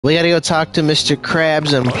We gotta go talk to Mr.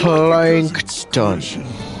 Krabs and Plankton.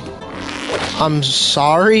 I'm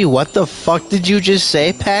sorry, what the fuck did you just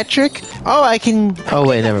say, Patrick? Oh, I can... Oh,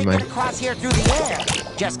 wait, never mind. Across here through the air.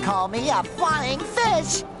 Just call me a flying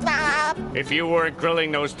fish. If you weren't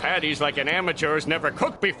grilling those patties like an amateur who's never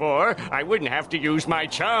cooked before, I wouldn't have to use my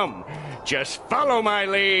chum. Just follow my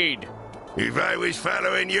lead. If I was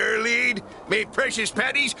following your lead, my precious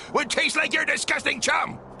patties would taste like your disgusting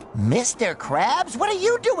chum. Mr. Krabs, what are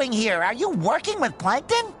you doing here? Are you working with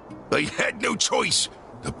Plankton? I had no choice.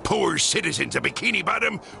 The poor citizens of Bikini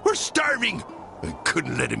Bottom were starving. I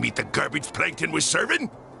couldn't let them eat the garbage Plankton was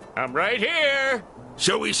serving. I'm right here.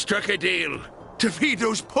 So we struck a deal to feed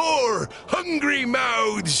those poor, hungry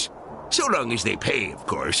mouths. So long as they pay, of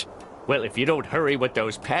course. Well, if you don't hurry with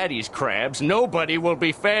those patties, Krabs, nobody will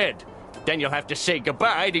be fed. Then you'll have to say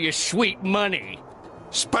goodbye to your sweet money.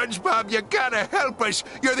 SpongeBob, you gotta help us.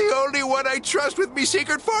 You're the only one I trust with me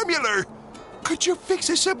secret formula. Could you fix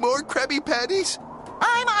us some more Krabby Patties?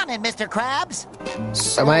 I'm on it, Mr. Krabs.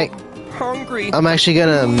 So hungry. I'm actually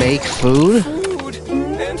gonna make food? Food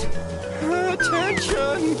and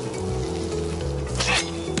attention.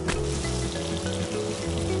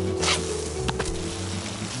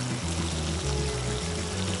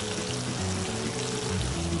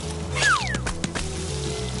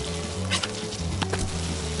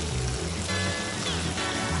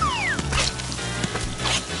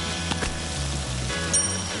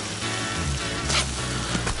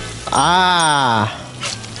 Ah!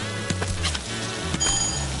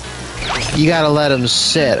 You gotta let him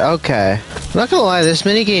sit. Okay. I'm not gonna lie, this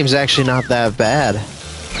minigame's actually not that bad.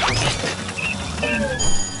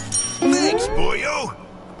 Thanks, boyo.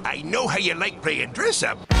 I know how you like playing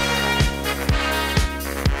dress-up.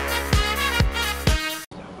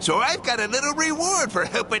 So I've got a little reward for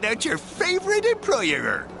helping out your favorite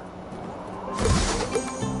employer.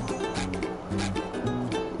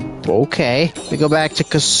 Okay. We go back to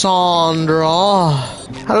Cassandra.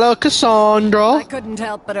 Hello, Cassandra. I couldn't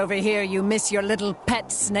help but overhear you miss your little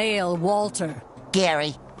pet snail, Walter.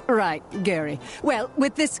 Gary. Right, Gary. Well,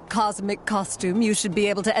 with this cosmic costume, you should be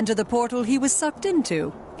able to enter the portal he was sucked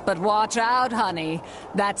into. But watch out, honey.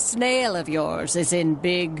 That snail of yours is in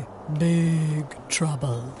big, big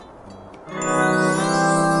trouble.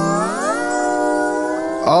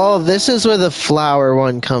 Oh, this is where the flower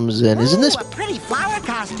one comes in. Isn't this... Ooh, a pretty flower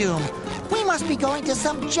costume. We must be going to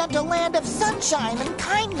some gentle land of sunshine and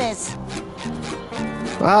kindness.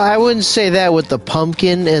 Well, I wouldn't say that with the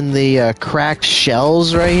pumpkin and the cracked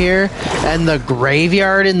shells right here, and the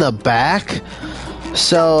graveyard in the back.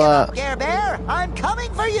 So, Care Bear, I'm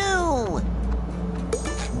coming for you!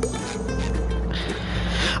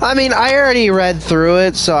 I mean, I already read through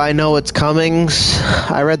it, so I know what's coming.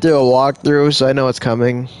 I read through a walkthrough, so I know what's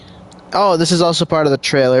coming. Oh, this is also part of the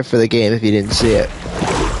trailer for the game, if you didn't see it.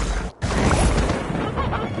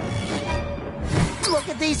 Look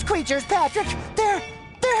at these creatures, Patrick! They're...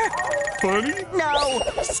 Funny? No,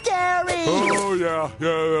 scary! Oh, yeah,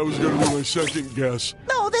 that was gonna be my second guess.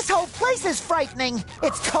 No, this whole place is frightening.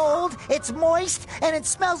 It's cold, it's moist, and it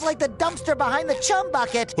smells like the dumpster behind the chum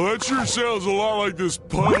bucket. Well, that sure sounds a lot like this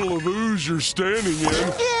puddle of ooze you're standing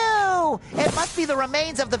in. Ew! It must be the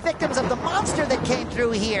remains of the victims of the monster that came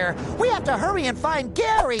through here. We have to hurry and find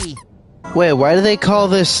Gary. Wait, why do they call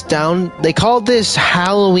this down... They called this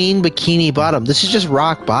Halloween Bikini Bottom. This is just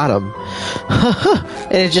Rock Bottom.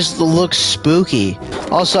 And it just looks spooky.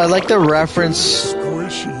 Also, I like the reference...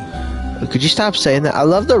 Squishy. Could you stop saying that? I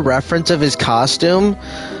love the reference of his costume.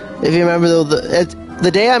 If you remember,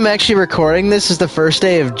 the day I'm actually recording this is the first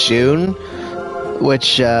day of June,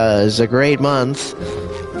 which is a great month.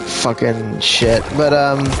 Fucking shit. But,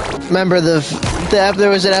 remember there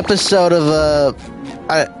was an episode of,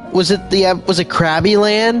 was it Krabby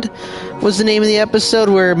Land? Was the name of the episode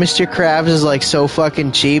where Mr. Krabs is like so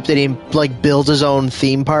fucking cheap that he like builds his own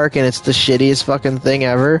theme park and it's the shittiest fucking thing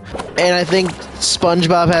ever? And I think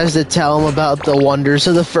SpongeBob has to tell him about the wonders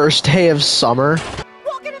of the first day of summer.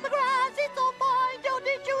 Walking in the grass, it's so fine. Don't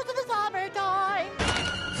need shoes in the summertime.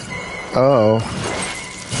 Oh.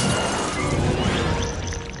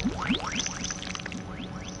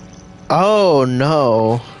 Oh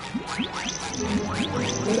no.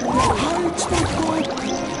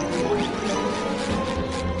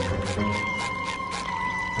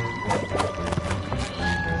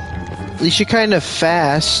 At least you're kind of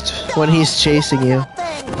fast when he's chasing you.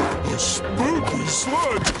 A spooky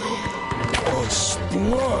sludge. A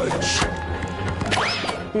spludge.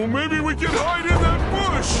 Well, maybe we can hide in that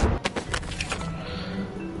bush.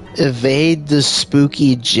 Evade the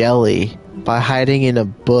spooky jelly by hiding in a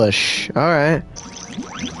bush. Alright.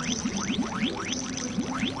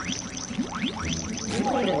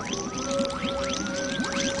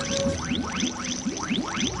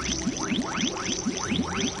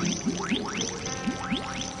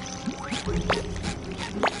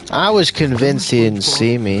 I was convinced he didn't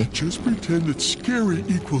see me. Just pretend that scary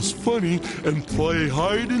equals funny and play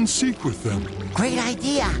hide and seek with them. Great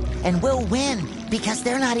idea, and we'll win because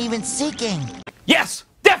they're not even seeking. Yes,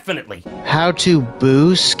 definitely. How to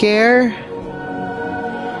boo scare?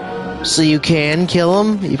 So you can kill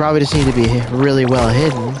him? You probably just need to be really well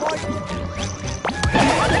hidden.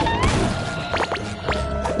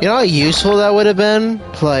 You know how useful that would have been?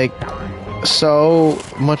 Like, so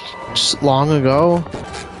much long ago?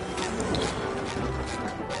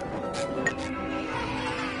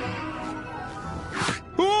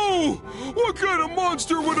 What kind of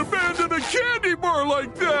monster would abandon a candy bar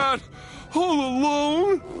like that? All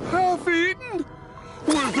alone? Half-eaten?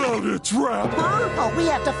 Without its wrapper? Oh, we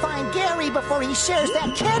have to find Gary before he shares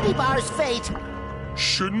that candy bar's fate.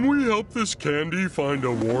 Shouldn't we help this candy find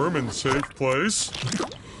a warm and safe place?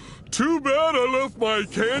 Too bad I left my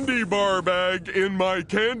candy bar bag in my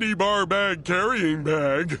candy bar bag carrying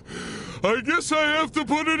bag. I guess I have to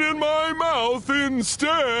put it in my mouth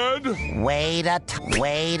instead. Wait a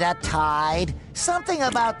tide. Something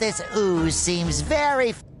about this ooze seems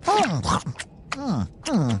very...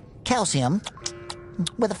 Calcium.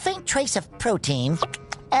 With a faint trace of protein.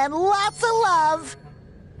 And lots of love.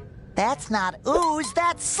 That's not ooze,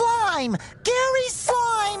 that's slime. Gary's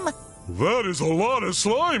slime. That is a lot of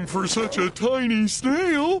slime for such a tiny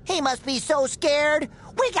snail. He must be so scared.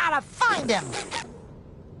 We gotta find him.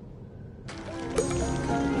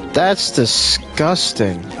 That's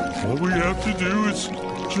disgusting. All we have to do is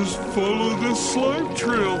just follow this slime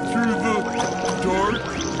trail through the dark,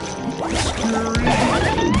 scary,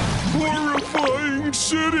 horrifying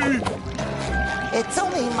city. It's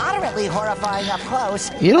only moderately horrifying up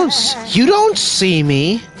close. You don't see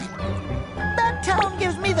me. That town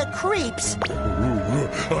gives me the creeps. Ooh,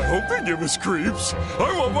 I hope they give us creeps.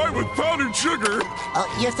 I want mine with powdered sugar.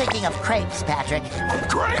 Oh, you're thinking of crepes, Patrick.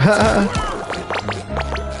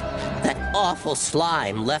 That awful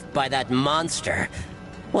slime left by that monster.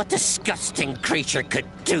 What disgusting creature could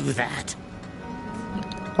do that?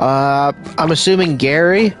 I'm assuming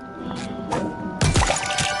Gary?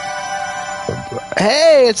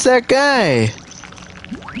 Hey, it's that guy!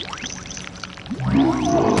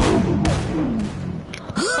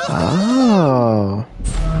 Oh.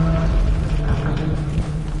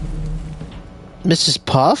 Mrs.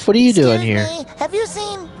 Puff, what are you doing here? Excuse me, have you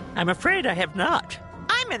seen... I'm afraid I have not.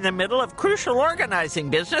 I'm in the middle of crucial organizing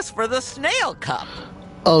business for the Snail Cup.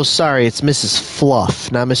 Oh, sorry, it's Mrs.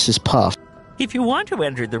 Fluff, not Mrs. Puff. If you want to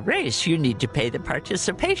enter the race, you need to pay the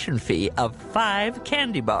participation fee of 5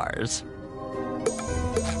 candy bars.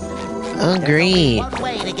 Oh, green. One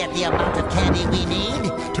way to get the amount of candy we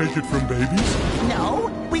need. Take it from babies?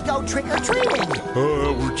 No, we go trick-or-treating.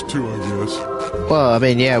 Oh, that works too, I guess. Well, I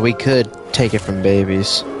mean, yeah, we could take it from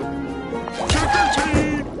babies.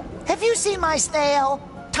 Have you seen my snail?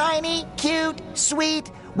 Tiny, cute,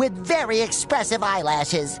 sweet, with very expressive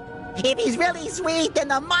eyelashes. If he's really sweet, then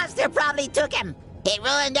the monster probably took him. It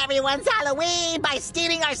ruined everyone's Halloween by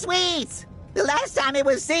stealing our sweets. The last time it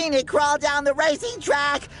was seen, it crawled down the racing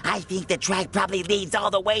track. I think the track probably leads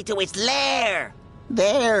all the way to its lair.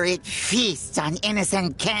 There it feasts on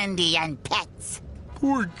innocent candy and pets.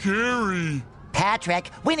 Poor Gary.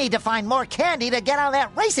 Patrick, we need to find more candy to get on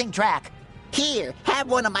that racing track. Here, have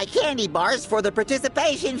one of my candy bars for the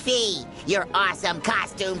participation fee. Your awesome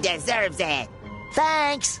costume deserves it.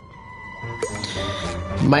 Thanks.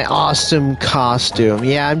 My awesome costume.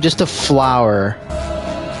 Yeah, I'm just a flower.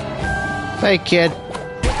 Hey, kid.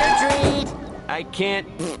 Trick or treat. I can't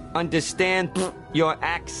understand your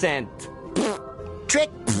accent. Trick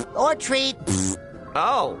or treat.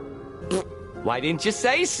 Oh. Why didn't you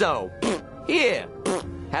say so? Here,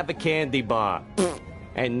 have a candy bar.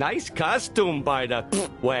 And nice costume, by the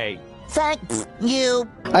way. Thank you.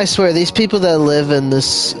 I swear, these people that live in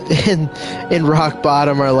this in Rock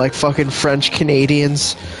Bottom are like fucking French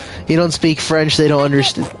Canadians. You don't speak French, they don't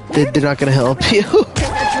understand. They're not gonna help you.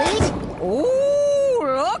 Trick or treat. Ooh,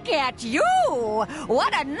 look at you!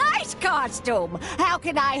 What a nice costume! How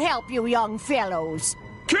can I help you, young fellows?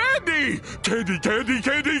 Candy! Candy, candy,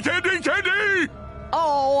 candy, candy, candy!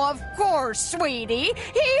 Oh, of course, sweetie.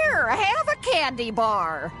 Here, have a candy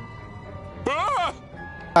bar. Ah!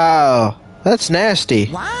 Oh, that's nasty.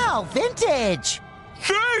 Wow, vintage.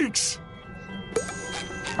 Thanks!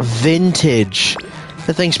 Vintage.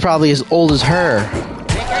 The thing's probably as old as her.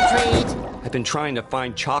 Trick or treat. I've been trying to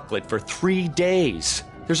find chocolate for 3 days.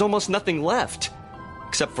 There's almost nothing left.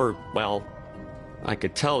 Except for, well, I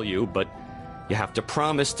could tell you, but You have to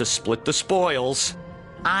promise to split the spoils.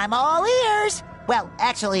 I'm all ears. Well,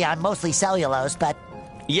 actually, I'm mostly cellulose, but...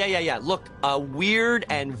 Yeah. Look, a weird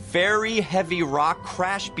and very heavy rock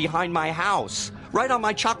crashed behind my house, right on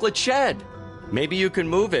my chocolate shed. Maybe you can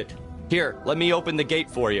move it. Here, let me open the gate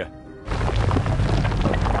for you.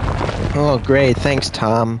 Oh, great. Thanks,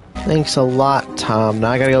 Tom. Thanks a lot, Tom.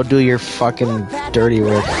 Now I gotta go do your fucking dirty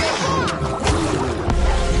work.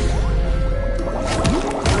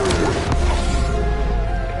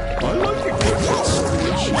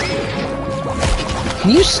 Can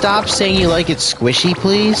you stop saying you like it squishy,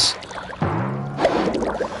 please?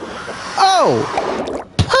 Oh!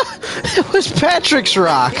 It was Patrick's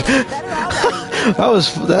rock! That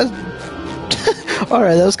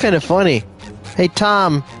Alright, that was kind of funny. Hey,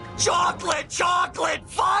 Tom. Chocolate!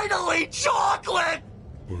 Finally, chocolate!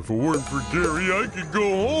 If it weren't for Gary, I could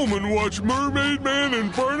go home and watch Mermaid Man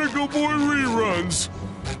and Barnacle Boy reruns.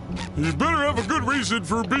 You better have a good reason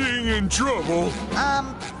for being in trouble.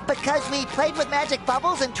 Because we played with magic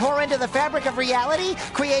bubbles and tore into the fabric of reality,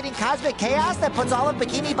 creating cosmic chaos that puts all of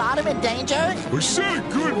Bikini Bottom in danger? I said a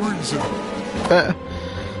good reason.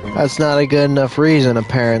 That's not a good enough reason,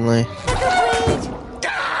 apparently.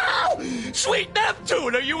 Sweet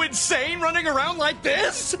Neptune, are you insane running around like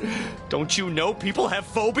this? Don't you know people have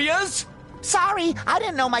phobias? Sorry, I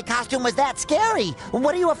didn't know my costume was that scary.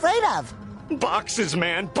 What are you afraid of? Boxes,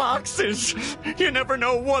 man, boxes. You never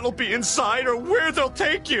know what'll be inside or where they'll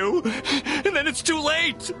take you. And then it's too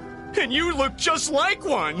late. And you look just like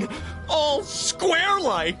one. All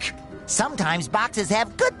square-like. Sometimes boxes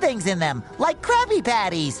have good things in them, like Krabby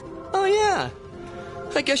Patties. Oh, yeah.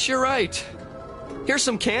 I guess you're right. Here's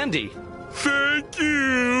some candy. Thank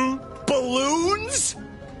you. Balloons?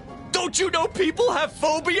 Don't you know people have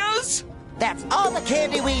phobias? That's all the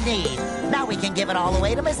candy we need. Now we can give it all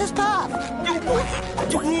away to Mrs. Puff.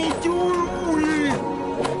 Do we have to?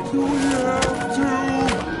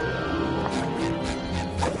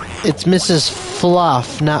 It's Mrs.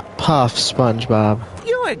 Fluff, not Puff, SpongeBob.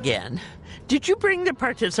 You again. Did you bring the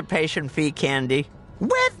participation fee candy?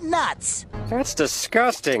 With nuts. That's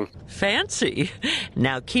disgusting. Fancy.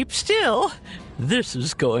 Now keep still. This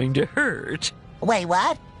is going to hurt. Wait,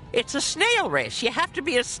 what? It's a snail race. You have to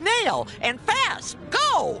be a snail and fast.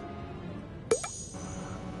 Go!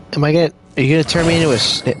 Are you gonna turn me into a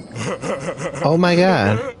Oh my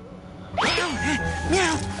god.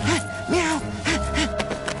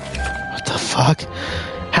 What the fuck?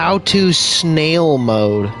 How to snail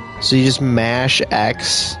mode. So you just mash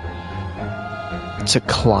X to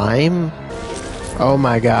climb? Oh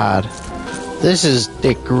my god. This is...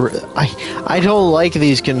 I don't like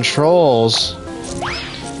these controls.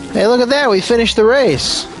 Hey, look at that! We finished the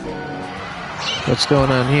race! What's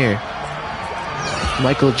going on here?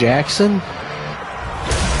 Michael Jackson?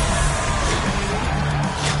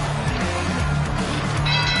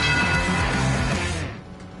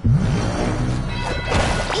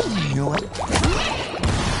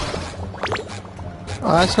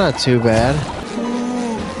 Oh, that's not too bad.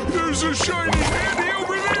 There's a shiny candy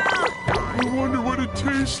over there! I wonder what it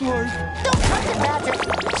tastes like. Don't touch it, Patrick!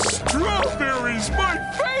 Strawberries, my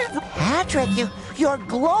favorite! Patrick, you're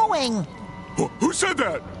glowing! Who said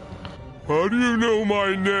that? How do you know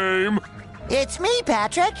my name? It's me,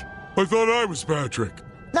 Patrick! I thought I was Patrick.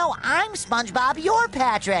 No, I'm SpongeBob, you're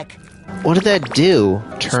Patrick! What did that do?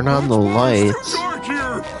 Turn on the lights. It's too dark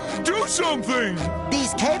here! Do something!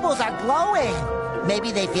 These cables are glowing!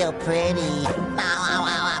 Maybe they feel pretty.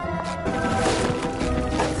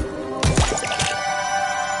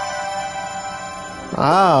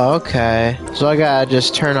 Oh, okay. So I gotta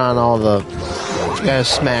just turn on all the... Gotta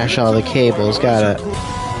smash all the cables, got it.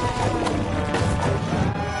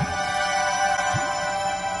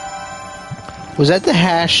 Was that the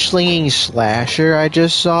hash-slinging slasher I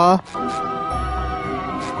just saw?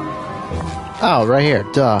 Oh, right here,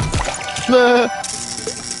 duh.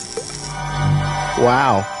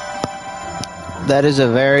 Wow. That is a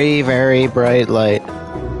very, very bright light.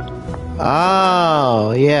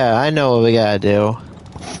 Oh, yeah, I know what we gotta do.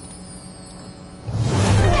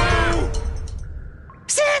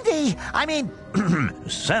 Sandy! I mean...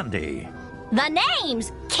 Sandy. The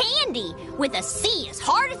name's Candy, with a C as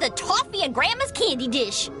hard as the toffee in Grandma's candy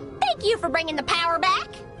dish. Thank you for bringing the power back.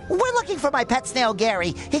 We're looking for my pet snail,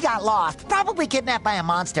 Gary. He got lost, probably kidnapped by a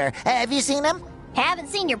monster. Have you seen him? Haven't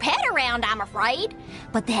seen your pet around, I'm afraid.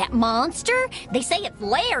 But that monster, they say its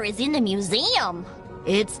lair is in the museum.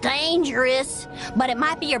 It's dangerous, but it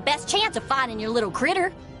might be your best chance of finding your little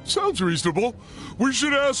critter. Sounds reasonable. We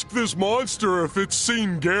should ask this monster if it's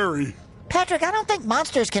seen Gary. Patrick, I don't think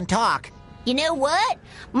monsters can talk. You know what?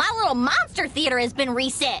 My little monster theater has been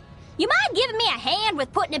reset. You mind giving me a hand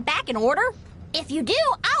with putting it back in order? If you do,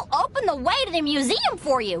 I'll open the way to the museum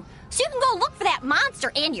for you, so you can go look for that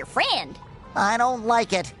monster and your friend. I don't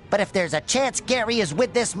like it, but if there's a chance Gary is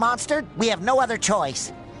with this monster, we have no other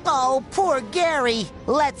choice. Oh, poor Gary.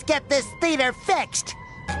 Let's get this theater fixed.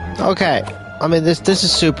 Okay. I mean, this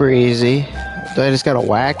is super easy. Do I just gotta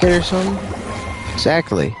whack it or something?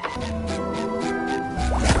 Exactly.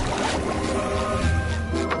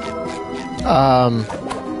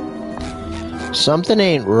 Something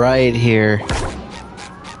ain't right here.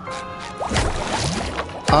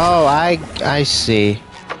 Oh, I see.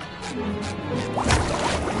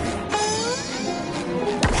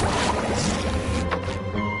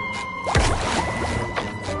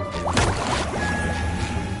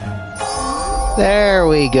 There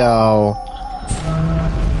we go.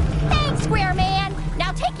 Thanks, Square Man.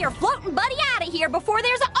 Now take your floating buddy out of here before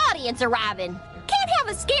there's an audience arriving. Can't have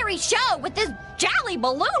a scary show with this jolly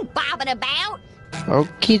balloon bobbing about.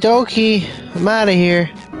 Okie dokie. I'm out of here.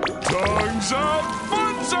 Tongues out,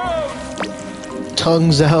 fun's out!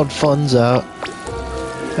 Tongues out, fun's out.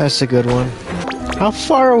 That's a good one. How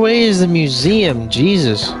far away is the museum?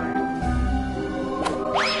 Jesus.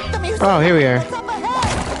 Oh, here we are.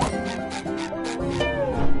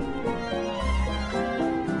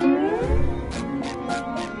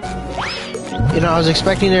 You know, I was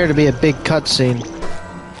expecting there to be a big cutscene.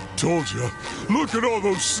 Told ya. Look at all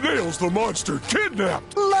those snails the monster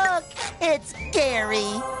kidnapped! Look, it's Gary.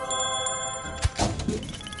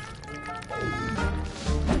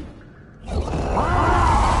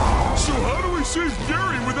 So how do we save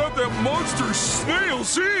Gary without that monster snail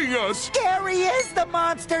seeing us? Gary is the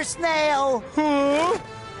monster snail. Huh?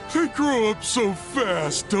 They grow up so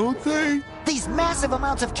fast, don't they? These massive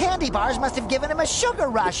amounts of candy bars must have given him a sugar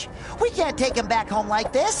rush. We can't take him back home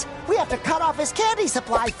like this. We have to cut off his candy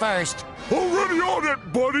supply first. Already on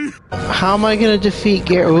it, buddy! How am I gonna defeat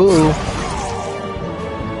Gary? Ooh.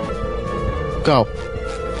 Go.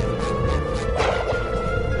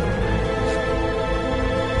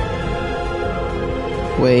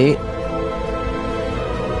 Wait.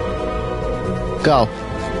 Go.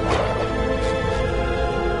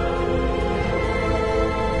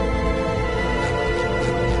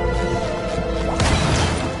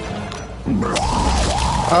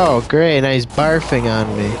 Oh, great. Now he's barfing on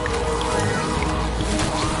me.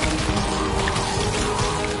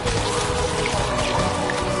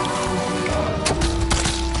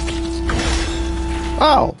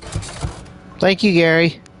 Oh. Thank you,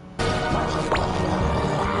 Gary.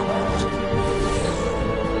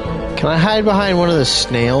 Can I hide behind one of the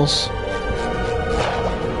snails?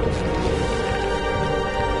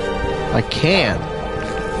 I can.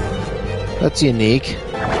 That's unique.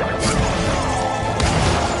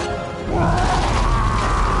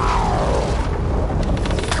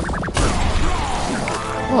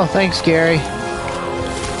 Oh, thanks, Gary.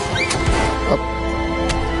 Oh.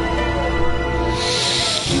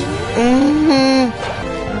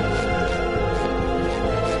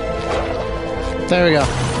 There we go.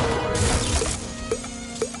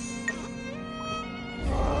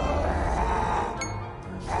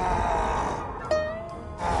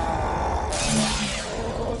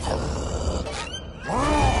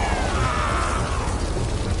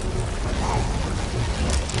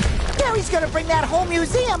 Gary's gonna bring that whole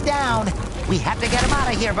museum down. We have to get him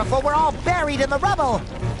out of here before we're all buried in the rubble.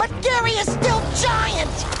 But Gary is still giant.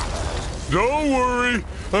 Don't worry.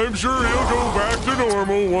 I'm sure he'll go back to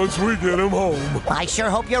normal once we get him home. I sure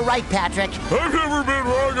hope you're right, Patrick. I've never been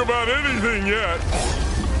wrong about anything yet.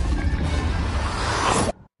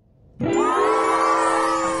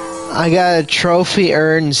 I got a trophy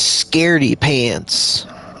earned Scaredy Pants.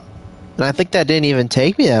 And I think that didn't even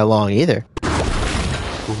take me that long either.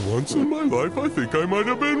 For once in my life, I think I might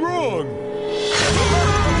have been wrong.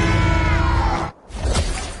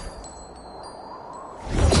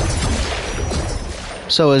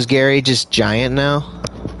 So is Gary just giant now?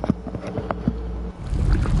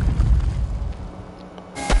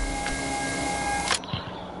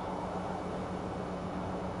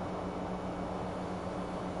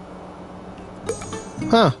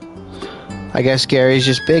 Huh. I guess Gary's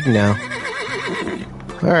just big now.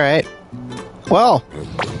 Alright. Well,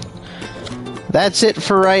 that's it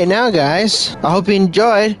for right now, guys. I hope you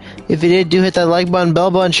enjoyed. If you did, do hit that like button,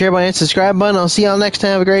 bell button, share button, and subscribe button. I'll see y'all next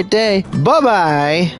time. Have a great day. Bye-bye.